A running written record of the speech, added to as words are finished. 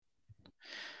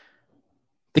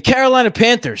The Carolina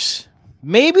Panthers,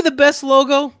 maybe the best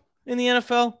logo in the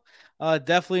NFL.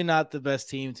 Definitely not the best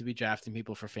team to be drafting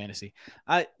people for fantasy.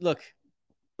 Look.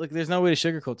 There's no way to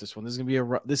sugarcoat this one. This is gonna be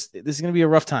this is gonna be a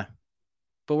rough time,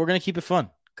 but we're gonna keep it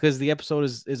fun because the episode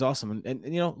is awesome,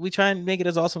 and we try and make it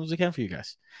as awesome as we can for you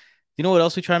guys. You know what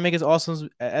else we try and make as awesome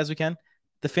as we can?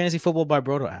 The Fantasy Football by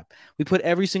Brodo app. We put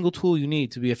every single tool you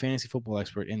need to be a fantasy football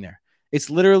expert in there.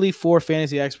 It's literally for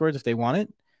fantasy experts if they want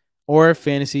it, or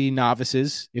fantasy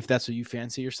novices if that's what you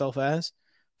fancy yourself as.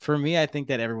 For me, I think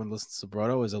that everyone listens to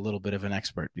Brodo is a little bit of an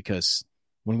expert because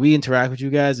when we interact with you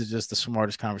guys, it's just the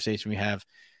smartest conversation we have.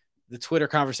 The Twitter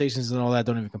conversations and all that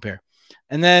don't even compare.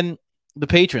 And then the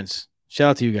patrons, shout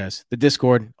out to you guys. The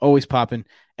Discord, always popping.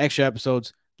 Extra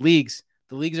episodes, leagues.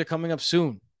 The leagues are coming up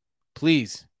soon.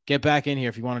 Please get back in here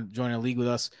if you want to join a league with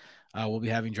us. We'll be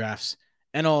having drafts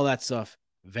and all that stuff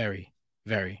very,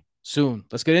 very soon.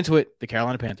 Let's get into it. The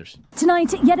Carolina Panthers.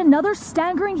 Tonight, yet another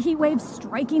staggering heat wave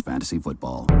striking fantasy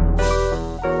football.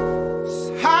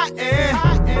 Hot and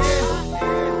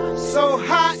so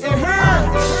hot in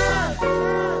here.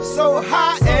 So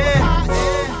hot and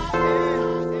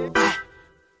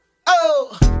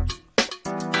oh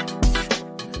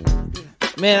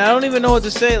man, I don't even know what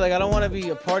to say. I don't want to be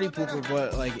a party pooper,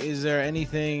 but is there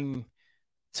anything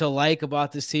to like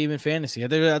about this team in fantasy?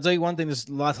 I'll tell you one thing. There's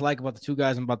a lot to like about the two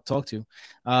guys I'm about to talk to.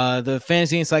 The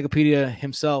fantasy encyclopedia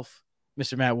himself,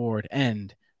 Mr. Matt Ward,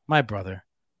 and my brother,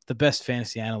 the best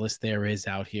fantasy analyst there is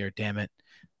out here. Damn it,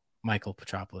 Michael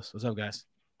Petropoulos. What's up, guys?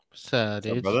 What's up,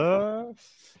 dude?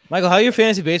 Michael, how are your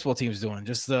fantasy baseball teams doing?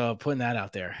 Just putting that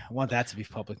out there. I want that to be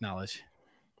public knowledge.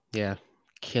 Yeah,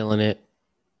 killing it.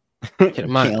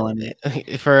 Killing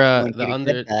it. For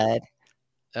the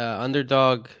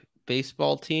underdog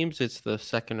baseball teams, it's the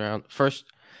first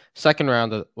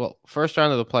round of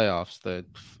the playoffs.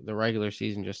 The regular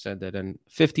season just ended, and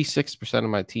 56% of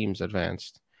my teams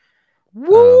advanced.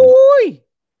 Woo!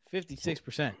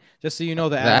 56%. Just so you know,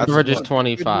 the average is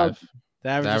 25. The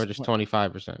average is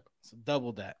 25%. So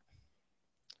double that.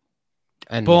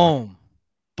 And boom.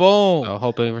 So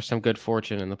hoping for some good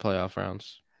fortune in the playoff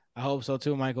rounds. I hope so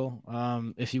too, Michael.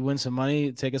 If you win some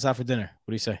money, take us out for dinner.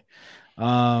 What do you say?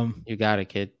 You got it,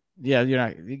 kid. Yeah, you're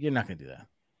not gonna do that.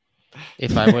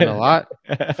 If I win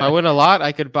a lot,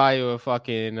 I could buy you a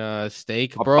fucking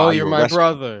steak, bro. You're my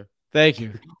brother. Thank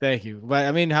you. But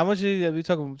I mean, how much are we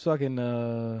talking? Talking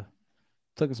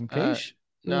some cash?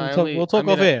 We'll talk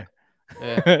off air.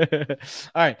 Yeah.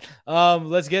 All right.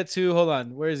 Let's get to. Hold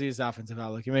on. Where is his offensive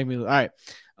outlook? You make me. All right.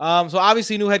 So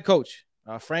obviously, new head coach.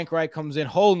 Frank Reich comes in,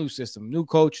 whole new system, new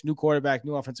coach, new quarterback,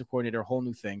 new offensive coordinator, whole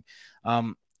new thing.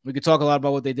 We could talk a lot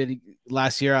about what they did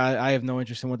last year. I have no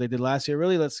interest in what they did last year.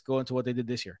 Really, let's go into what they did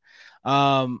this year.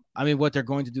 What they're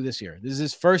going to do this year. This is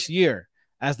his first year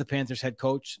as the Panthers head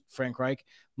coach, Frank Reich.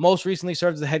 Most recently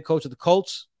served as the head coach of the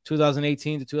Colts,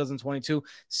 2018 to 2022.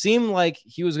 Seemed like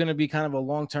he was going to be kind of a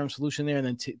long-term solution there, and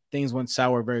then things went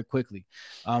sour very quickly.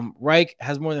 Reich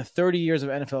has more than 30 years of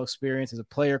NFL experience as a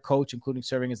player coach, including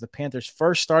serving as the Panthers'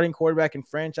 first starting quarterback in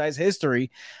franchise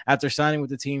history after signing with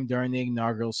the team during the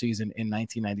inaugural season in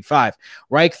 1995.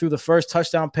 Reich threw the first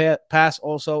touchdown pass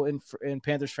also in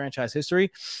Panthers franchise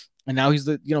history, and now he's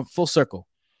the full circle.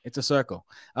 It's a circle.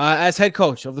 As head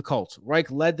coach of the Colts,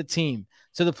 Reich led the team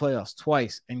to the playoffs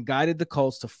twice and guided the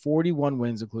Colts to 41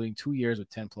 wins, including 2 years with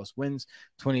 10-plus wins,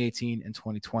 2018 and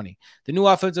 2020. The new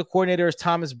offensive coordinator is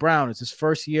Thomas Brown. It's his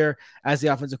first year as the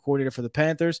offensive coordinator for the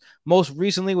Panthers. Most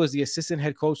recently was the assistant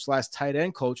head coach / tight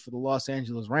end coach for the Los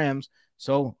Angeles Rams.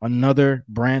 So another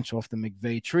branch off the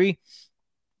McVay tree.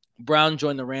 Brown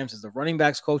joined the Rams as the running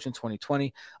backs coach in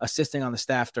 2020, assisting on the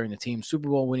staff during the team's Super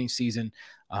Bowl winning season.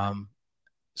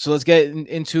 So let's get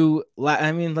into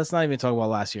let's not even talk about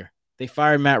last year. They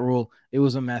fired Matt Rule. It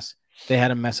was a mess. They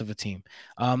had a mess of a team.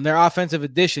 Their offensive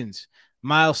additions,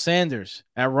 Miles Sanders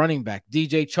at running back,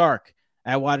 DJ Chark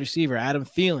at wide receiver, Adam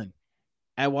Thielen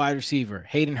at wide receiver,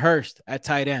 Hayden Hurst at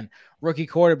tight end, rookie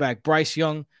quarterback Bryce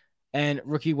Young, and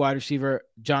rookie wide receiver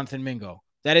Jonathan Mingo.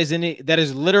 That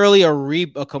is literally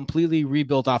a completely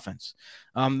rebuilt offense.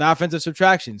 The offensive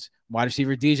subtractions, wide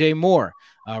receiver DJ Moore,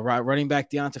 running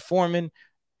back Deonta Foreman,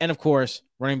 and, of course,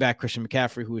 running back Christian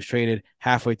McCaffrey, who was traded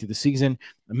halfway through the season.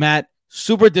 Matt,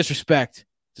 super disrespect,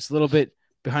 just a little bit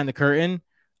behind the curtain.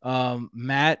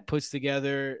 Matt puts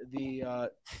together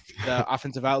the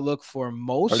offensive outlook for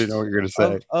most I already know what you're going to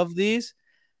say. Of these.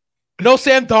 No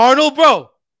Sam Darnold,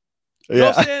 bro. Yeah.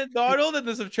 No Sam Darnold and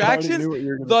the subtractions.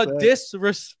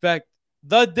 Disrespect.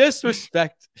 The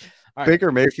disrespect. All right.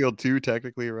 Baker Mayfield, too,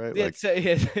 technically, right?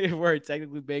 We're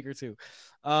technically Baker, too.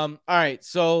 All right,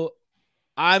 so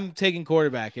I'm taking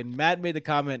quarterback. And Matt made the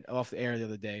comment off the air the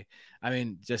other day. I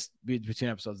mean, just between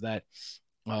episodes that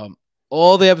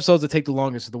all the episodes that take the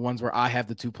longest are the ones where I have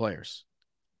the two players.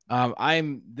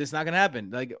 This is not gonna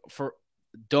happen.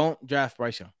 Don't draft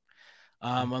Bryce Young.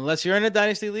 Unless you're in a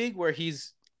dynasty league where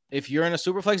if you're in a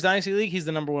Superflex dynasty league, he's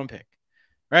the number 1 pick,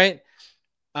 right?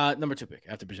 Number 2 pick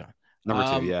after Bijan.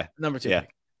 Number 2, yeah. Number 2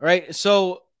 pick. Right.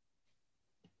 So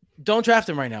don't draft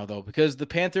him right now, though, because the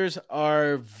Panthers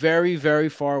are very, very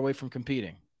far away from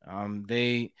competing.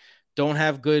 They don't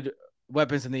have good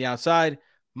weapons in the outside.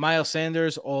 Miles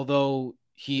Sanders, although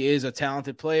he is a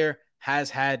talented player, has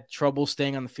had trouble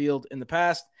staying on the field in the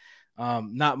past.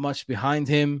 Not much behind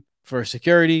him for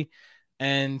security.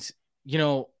 And,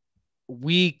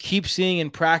 we keep seeing in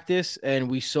practice, and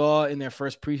we saw in their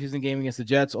first preseason game against the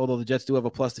Jets, although the Jets do have a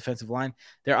plus defensive line,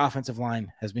 their offensive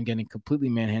line has been getting completely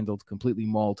manhandled, completely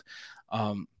mauled.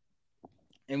 And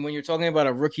when you're talking about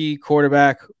a rookie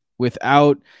quarterback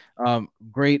without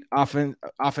great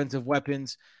offensive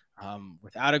weapons,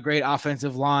 without a great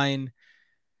offensive line,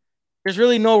 there's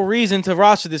really no reason to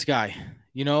roster this guy,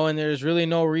 and there's really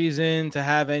no reason to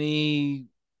have any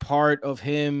part of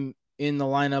him in the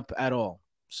lineup at all.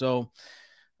 So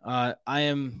I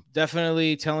am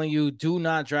definitely telling you, do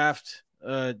not draft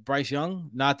Bryce Young.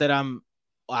 Not that I'm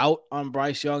out on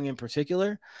Bryce Young in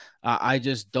particular. I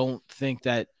just don't think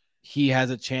that he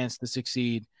has a chance to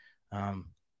succeed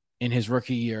in his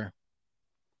rookie year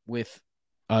with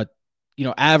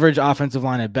average offensive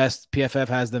line at best. PFF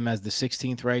has them as the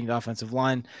 16th ranked offensive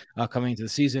line coming into the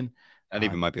season. That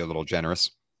even might be a little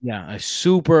generous. Yeah, a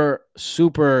super,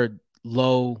 super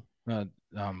low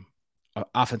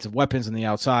offensive weapons on the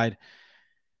outside.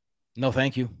 No,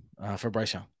 thank you for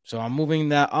Bryce Young. So I'm moving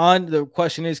that on. The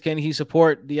question is, can he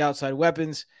support the outside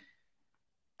weapons?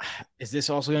 Is this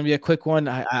also going to be a quick one?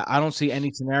 I don't see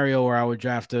any scenario where I would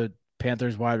draft a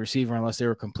Panthers wide receiver unless they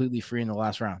were completely free in the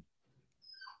last round.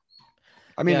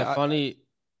 I mean, funny.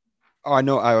 I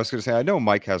know. I was going to say, I know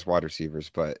Mike has wide receivers,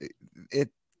 but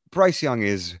Bryce Young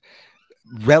is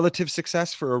relative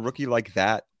success for a rookie like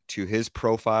that to his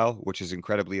profile, which is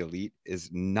incredibly elite, is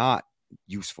not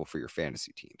useful for your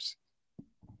fantasy teams.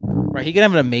 Right. He could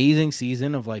have an amazing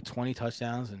season of like 20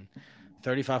 touchdowns and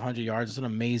 3,500 yards. It's an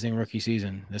amazing rookie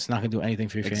season. It's not going to do anything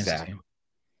for your fantasy team.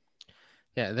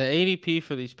 Yeah, the ADP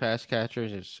for these pass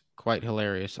catchers is quite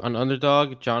hilarious. On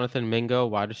Underdog, Jonathan Mingo,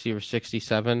 wide receiver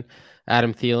 67,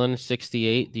 Adam Thielen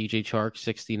 68, DJ Chark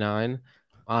 69.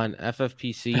 On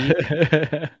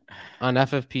FFPC,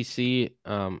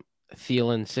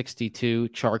 Thielen 62,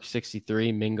 Chark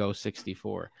 63, Mingo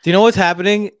 64. Do you know what's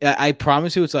happening? I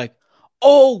promise you, it's like,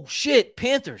 oh shit,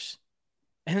 Panthers,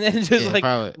 and then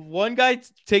just one guy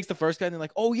takes the first guy, and they're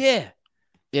like, oh yeah,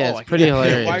 it's pretty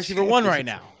hilarious. Wide receiver 1 right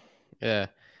now. Yeah.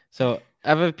 So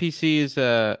FFPC is,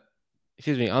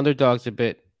 Underdog's a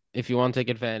bit. If you want to take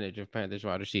advantage of Panthers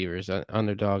wide receivers,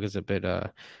 Underdog is a bit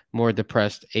more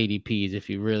depressed ADPs if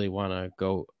you really want to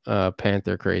go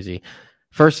Panther crazy.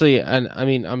 Firstly, and I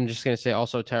mean, I'm just going to say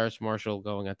also Terrace Marshall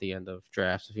going at the end of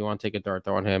drafts. If you want to take a dart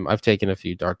throw on him, I've taken a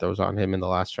few dart throws on him in the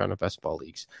last round of best ball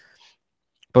leagues.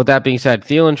 But that being said,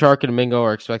 Thielen, Chark, and Mingo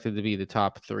are expected to be the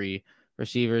top 3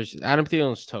 receivers. Adam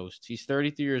Thielen's toast. He's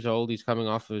 33 years old. He's coming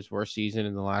off of his worst season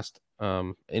in the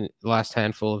last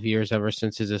handful of years, ever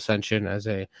since his ascension as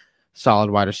a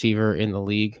solid wide receiver in the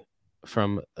league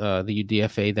from the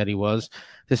UDFA that he was.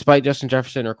 Despite Justin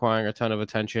Jefferson requiring a ton of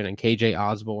attention and KJ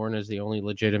Osborne is the only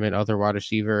legitimate other wide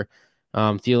receiver,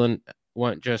 Thielen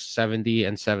went just 70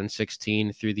 and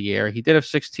 716 through the air. He did have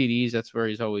 6 TDs. That's where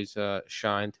he's always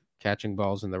shined, catching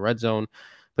balls in the red zone.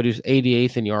 But he was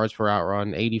 88th in yards per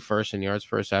outrun, 81st in yards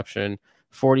per reception,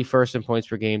 41st in points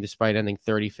per game, despite ending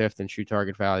 35th in true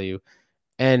target value.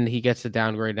 And he gets a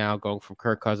downgrade now, going from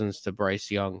Kirk Cousins to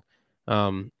Bryce Young.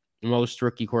 Most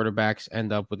rookie quarterbacks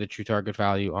end up with a true target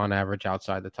value on average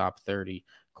outside the top 30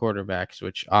 quarterbacks,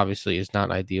 which obviously is not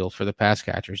ideal for the pass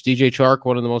catchers. DJ Chark,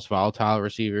 one of the most volatile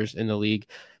receivers in the league.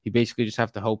 You basically just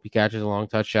have to hope he catches a long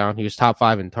touchdown. He was top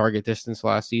 5 in target distance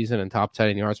last season and top 10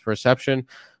 in yards per reception,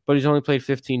 but he's only played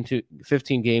 15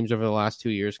 games over the last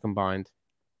 2 years combined.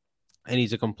 And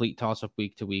he's a complete toss-up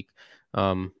week to week.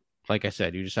 Like I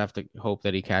said, you just have to hope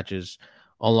that he catches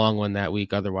a long one that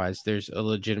week. Otherwise, there's a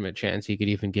legitimate chance he could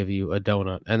even give you a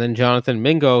donut. And then Jonathan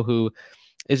Mingo, who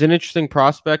is an interesting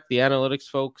prospect. The analytics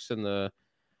folks and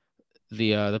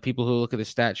the people who look at the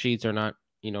stat sheets are not,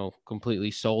 completely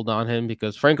sold on him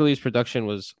because, frankly, his production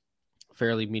was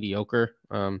fairly mediocre.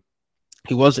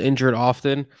 He was injured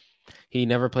often. He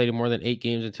never played in more than 8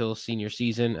 games until his senior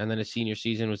season, and then his senior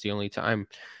season was the only time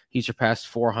he surpassed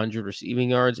 400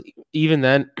 receiving yards. Even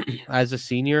then, as a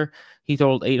senior, he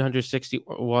totaled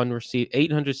 861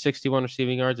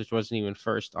 receiving yards, which wasn't even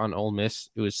first on Ole Miss.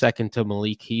 It was second to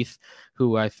Malik Heath,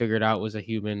 who I figured out was a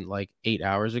human like 8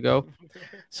 hours ago.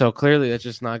 So clearly that's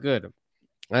just not good.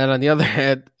 And on the other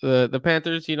hand, the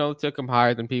Panthers, took him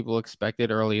higher than people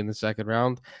expected early in the second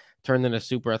round. Turned in a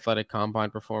super athletic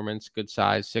combine performance, good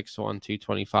size, 6'1",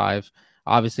 225.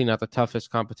 Obviously not the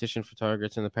toughest competition for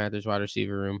targets in the Panthers wide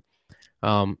receiver room.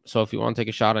 So if you want to take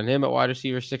a shot on him at wide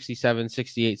receiver, 67,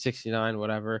 68, 69,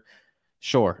 whatever,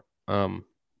 sure.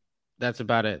 That's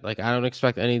about it. Like, I don't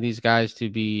expect any of these guys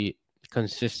to be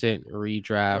consistent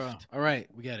redraft. All right,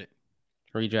 we get it.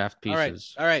 Redraft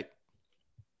pieces. All right.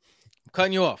 I'm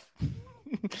cutting you off.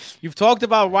 You've talked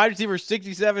about wide receiver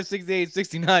 67, 68,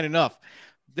 69 enough.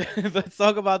 Let's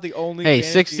talk about the only. Hey,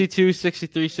 62,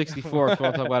 63, 64. If you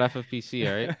want to talk about FFPC,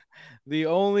 all right? The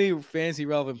only fantasy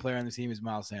relevant player on the team is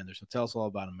Miles Sanders. So tell us all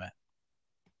about him, Matt.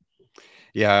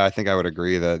 Yeah, I think I would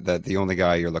agree that the only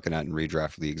guy you're looking at in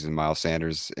redraft leagues is Miles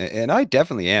Sanders. And I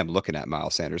definitely am looking at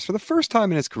Miles Sanders. For the first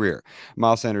time in his career,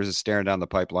 Miles Sanders is staring down the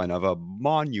pipeline of a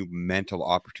monumental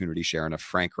opportunity share in a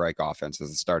Frank Reich offense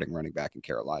as a starting running back in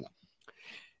Carolina.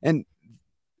 And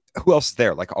who else is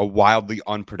there? Like a wildly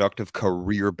unproductive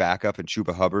career backup in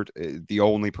Chuba Hubbard, the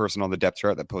only person on the depth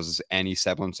chart that poses any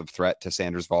semblance of threat to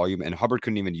Sanders' volume. And Hubbard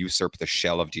couldn't even usurp the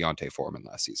shell of Deontay Foreman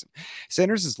last season.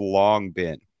 Sanders has long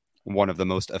been one of the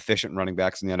most efficient running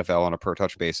backs in the NFL on a per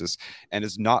touch basis, and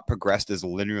has not progressed as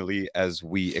linearly as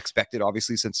we expected,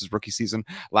 obviously, since his rookie season.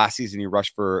 Last season, he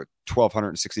rushed for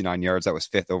 1,269 yards. That was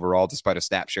 5th overall, despite a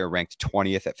snap share ranked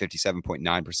 20th at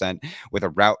 57.9%, with a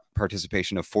route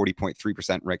participation of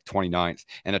 40.3%, ranked 29th,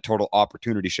 and a total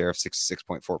opportunity share of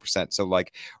 66.4%. So,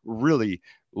 like, really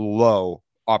low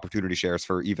opportunity shares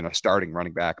for even a starting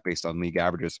running back based on league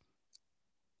averages.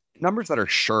 Numbers that are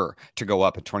sure to go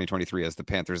up in 2023 as the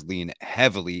Panthers lean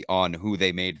heavily on who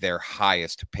they made their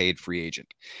highest paid free agent.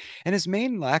 And his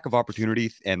main lack of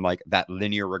opportunity and like that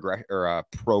linear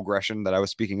progression that I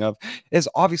was speaking of has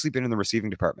obviously been in the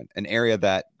receiving department, an area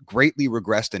that greatly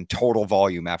regressed in total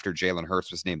volume after Jalen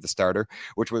Hurts was named the starter,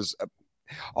 which was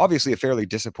obviously a fairly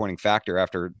disappointing factor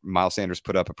after Miles Sanders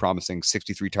put up a promising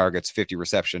 63 targets, 50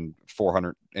 reception,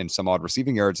 400 and some odd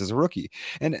receiving yards as a rookie.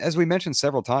 And as we mentioned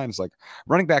several times, like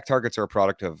running back targets are a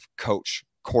product of coach,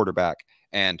 quarterback,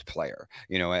 and player,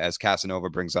 as Casanova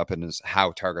brings up in his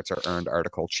How Targets Are Earned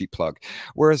article, cheap plug.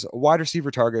 Whereas wide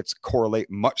receiver targets correlate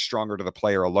much stronger to the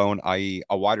player alone, i.e.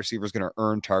 a wide receiver is going to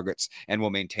earn targets and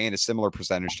will maintain a similar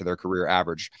percentage to their career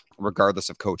average, regardless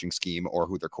of coaching scheme or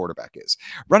who their quarterback is.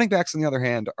 Running backs, on the other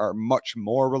hand, are much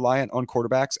more reliant on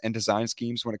quarterbacks and design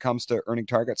schemes when it comes to earning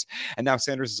targets. And now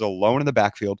Sanders is alone in the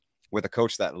backfield with a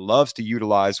coach that loves to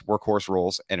utilize workhorse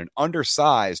roles and an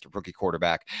undersized rookie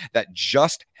quarterback that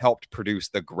just helped produce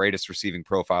the greatest receiving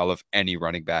profile of any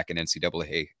running back in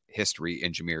NCAA history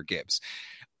in Jahmyr Gibbs,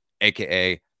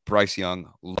 aka Bryce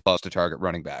Young loves to target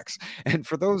running backs. And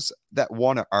for those that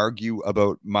want to argue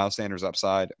about Miles Sanders'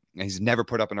 upside, he's never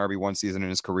put up an RB1 season in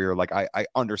his career. Like, I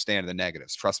understand the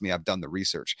negatives. Trust me, I've done the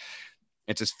research.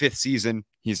 It's his 5th season.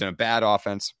 He's in a bad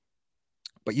offense,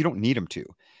 but you don't need him to.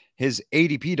 His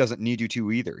ADP doesn't need you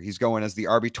to either. He's going as the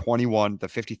RB21, the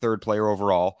 53rd player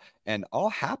overall, and I'll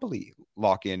happily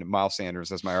lock in Miles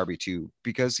Sanders as my RB2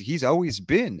 because he's always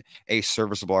been a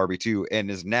serviceable RB2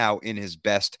 and is now in his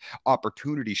best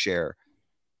opportunity share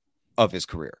of his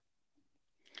career.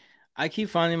 I keep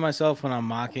finding myself when I'm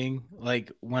mocking,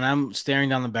 like when I'm staring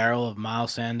down the barrel of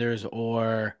Miles Sanders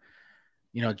or,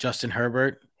 Justin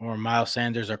Herbert or Miles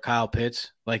Sanders or Kyle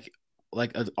Pitts, like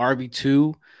an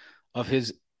RB2 of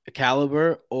his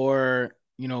caliber, or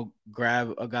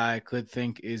grab a guy I could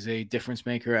think is a difference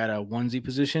maker at a onesie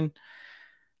position,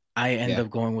 I end up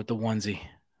going with the onesie.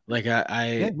 Like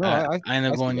I end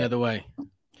up going the other way.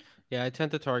 Yeah, I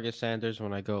tend to target Sanders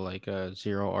when I go like a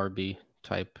 0 RB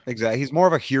type. Exactly. He's more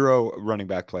of a hero running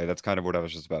back play. That's kind of what I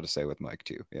was just about to say with Mike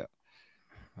too. Yeah.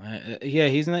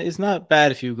 He's not. It's not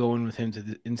bad if you go in with him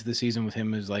into the season with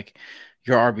him as like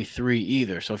your RB3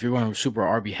 either. So if you're going super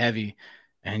RB heavy,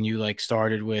 and you like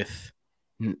started with,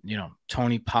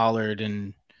 Tony Pollard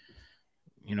and,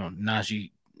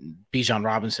 Najee Bijan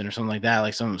Robinson or something like that,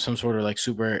 like some sort of like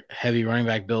super heavy running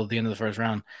back build at the end of the first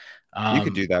round. You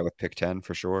could do that with pick 10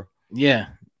 for sure. Yeah,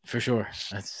 for sure.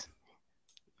 That's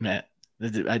Matt.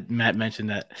 Matt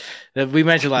mentioned that we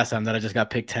mentioned last time that I just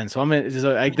got pick 10. So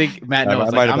I think Matt knows.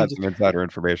 I might have had some insider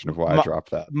information of why I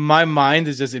dropped that. My mind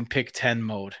is just in pick 10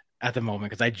 mode at the moment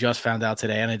because I just found out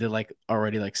today and I did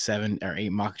already 7 or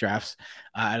 8 mock drafts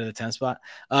out of the 10 spot.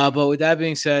 But with that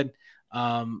being said,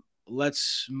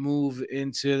 let's move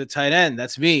into the tight end.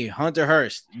 That's me, Hunter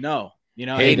Hurst. No,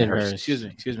 Hayden Hurst. Excuse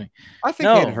me. I think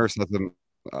Hayden Hurst has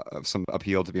some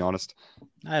appeal, to be honest.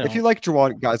 If you like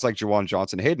guys like Juwan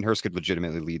Johnson, Hayden Hurst could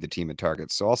legitimately lead the team in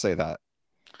targets. So I'll say that.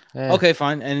 Okay,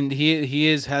 fine. And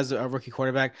he has a rookie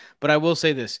quarterback, but I will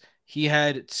say this: he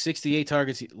had 68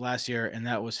 targets last year, and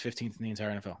that was 15th in the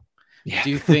entire NFL. Yeah.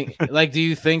 Do you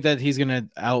think that he's gonna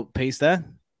outpace that?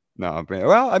 No.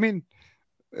 Well, I mean,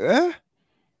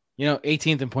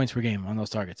 18th in points per game on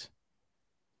those targets.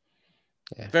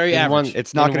 Yeah. Very average.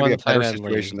 It's not going to be a better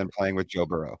situation than playing with Joe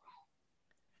Burrow.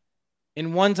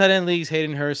 In one tight end leagues,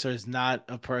 Hayden Hurst is not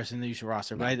a person that you should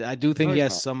roster, but I do think he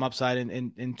has some upside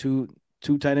in two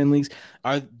tight end leagues.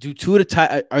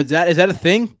 Is that a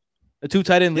thing? A two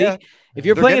tight end league? Yeah. If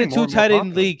you're playing in a two tight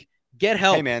end league, get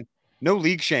help. Hey man, no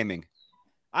league shaming.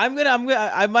 I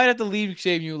might have to league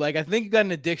shame you. Like, I think you got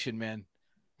an addiction, man.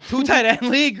 Two tight end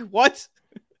league? What?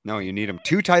 No, you need them.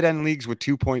 2 tight end leagues with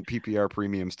 2-point PPR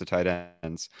premiums to tight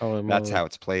ends. That's how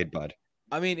it's played, bud.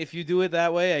 I mean, if you do it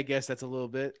that way, I guess that's a little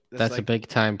bit. That's a big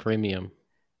time premium.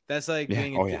 That's like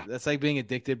that's like being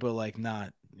addicted, but like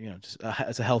not. Just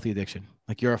it's a healthy addiction.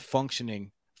 Like you're a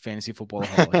functioning fantasy football.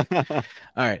 All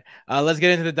right, let's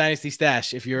get into the dynasty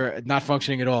stash. If you're not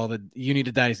functioning at all, then you need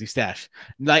a dynasty stash.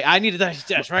 Like I need a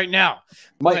dynasty stash right now.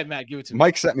 Go ahead, Matt. Give it to me.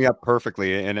 Mike set me up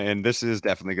perfectly, and this is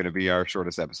definitely going to be our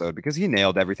shortest episode because he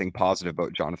nailed everything positive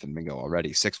about Jonathan Mingo already.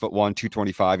 6'1",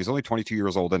 225. He's only 22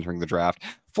 years old entering the draft.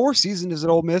 4 seasons at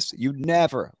Ole Miss. You'd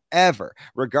never, ever,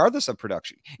 regardless of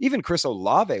production. Even Chris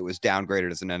Olave was downgraded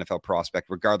as an NFL prospect,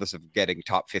 regardless of getting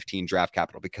top 15 draft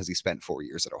capital because he spent 4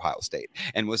 years at Ohio State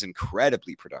and was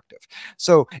incredibly productive.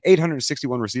 So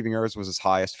 861 receiving yards was his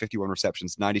highest, 51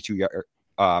 receptions, 92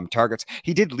 targets.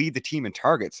 He did lead the team in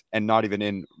targets and not even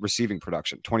in receiving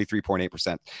production,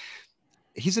 23.8%.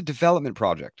 He's a development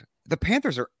project. The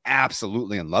Panthers are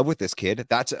absolutely in love with this kid.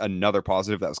 That's another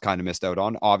positive that was kind of missed out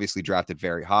on. Obviously drafted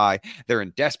very high. They're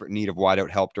in desperate need of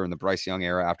wideout help during the Bryce Young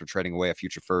era after trading away a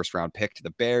future first-round pick to the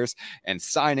Bears and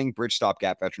signing bridge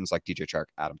stopgap veterans like DJ Chark,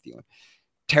 Adam Thielen.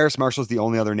 Terrace Marshall's the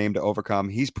only other name to overcome.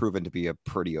 He's proven to be a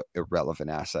pretty irrelevant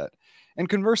asset. And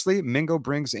conversely, Mingo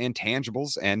brings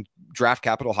intangibles and draft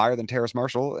capital higher than Terrace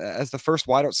Marshall as the first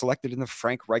wideout selected in the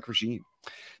Frank Reich regime.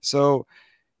 So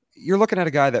you're looking at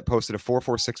a guy that posted a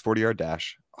 4.46 40-yard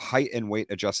dash, height and weight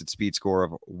adjusted speed score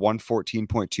of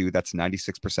 114.2. That's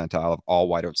 96th percentile of all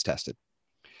wideouts tested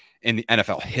in the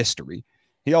NFL history.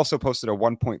 He also posted a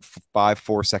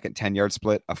 1.54 second 10-yard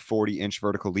split, a 40-inch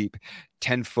vertical leap,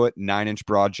 10-foot, 9-inch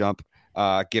broad jump,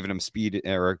 giving him speed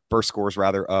or burst scores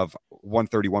rather of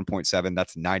 131.7.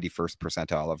 That's 91st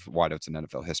percentile of wideouts in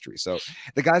NFL history. So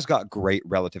the guy's got great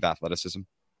relative athleticism,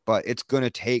 but it's going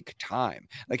to take time.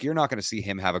 Like you're not going to see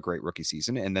him have a great rookie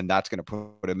season, and then that's going to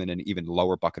put him in an even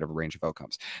lower bucket of a range of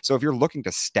outcomes. So if you're looking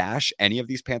to stash any of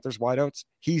these Panthers wideouts,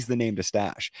 he's the name to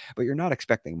stash, but you're not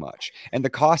expecting much. And the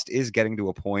cost is getting to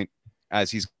a point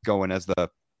as he's going as the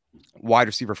wide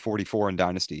receiver 44 in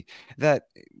Dynasty that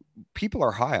people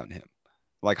are high on him,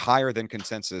 like higher than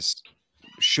consensus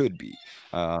should be.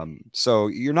 So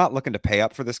you're not looking to pay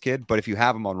up for this kid, but if you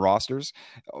have him on rosters,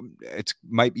 it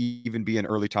might even be an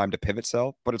early time to pivot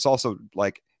sell, but it's also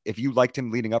like, if you liked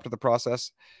him leading up to the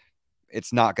process,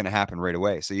 it's not going to happen right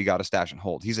away. So you got to stash and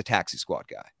hold. He's a taxi squad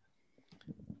guy.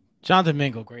 Jonathan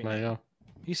Mingo, great name.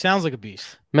 He sounds like a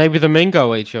beast. Maybe the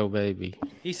Mingo HO baby.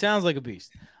 He sounds like a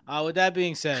beast. With that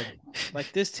being said,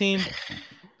 like this team,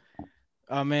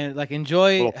 oh man, like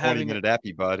enjoy having 20-minute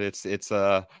epi, bud. It's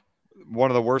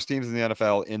one of the worst teams in the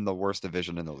NFL in the worst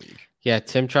division in the league. Yeah,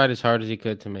 Tim tried as hard as he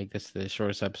could to make this the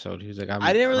shortest episode. He was like,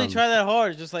 I didn't really try that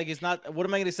hard. It's just like, it's not, what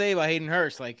am I going to say about Hayden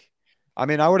Hurst? Like, I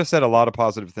mean, I would have said a lot of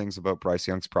positive things about Bryce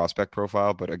Young's prospect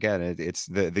profile, but again, it's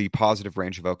the positive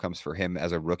range of outcomes for him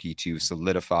as a rookie to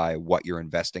solidify what you're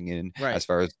investing in as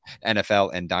far as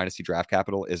NFL and dynasty draft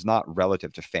capital is not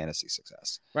relative to fantasy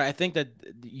success. Right. I think that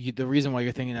the reason why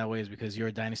you're thinking that way is because you're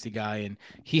a dynasty guy and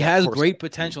he has great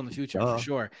potential in the future for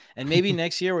sure. And maybe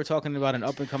next year we're talking about an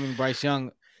up and coming Bryce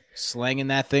Young slanging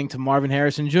that thing to Marvin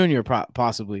Harrison Jr.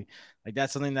 possibly. Like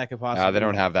that's something that could possibly. They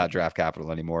don't have that draft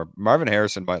capital anymore. Marvin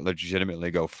Harrison might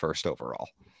legitimately go first overall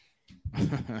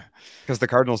because the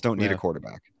Cardinals don't need a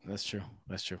quarterback. That's true.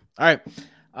 All right.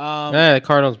 The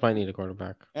Cardinals might need a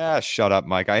quarterback. Shut up,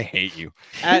 Mike. I hate you.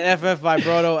 At FF by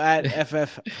Brodo, at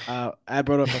FF, at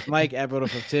Brodo FF Mike, at Brodo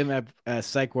FF Tim, at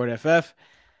Psychword FF,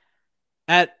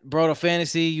 at Brodo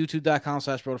Fantasy,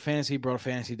 youtube.com/Brodo Fantasy,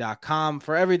 BrodoFantasy.com.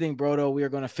 For everything Brodo, we are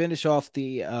going to finish off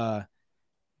the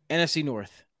NFC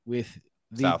North with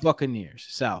the South. Buccaneers.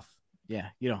 South. Yeah,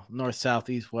 north, south,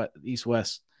 east,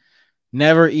 west.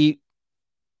 Never eat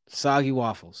Soggy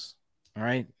waffles. All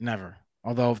right, never.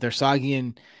 Although if they're soggy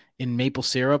in maple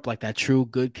syrup, like that true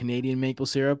good Canadian maple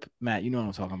syrup, Matt, you know what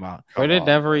I'm talking about. I did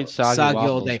never eat soggy waffles.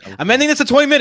 all day. I'm ending this at 20 minutes.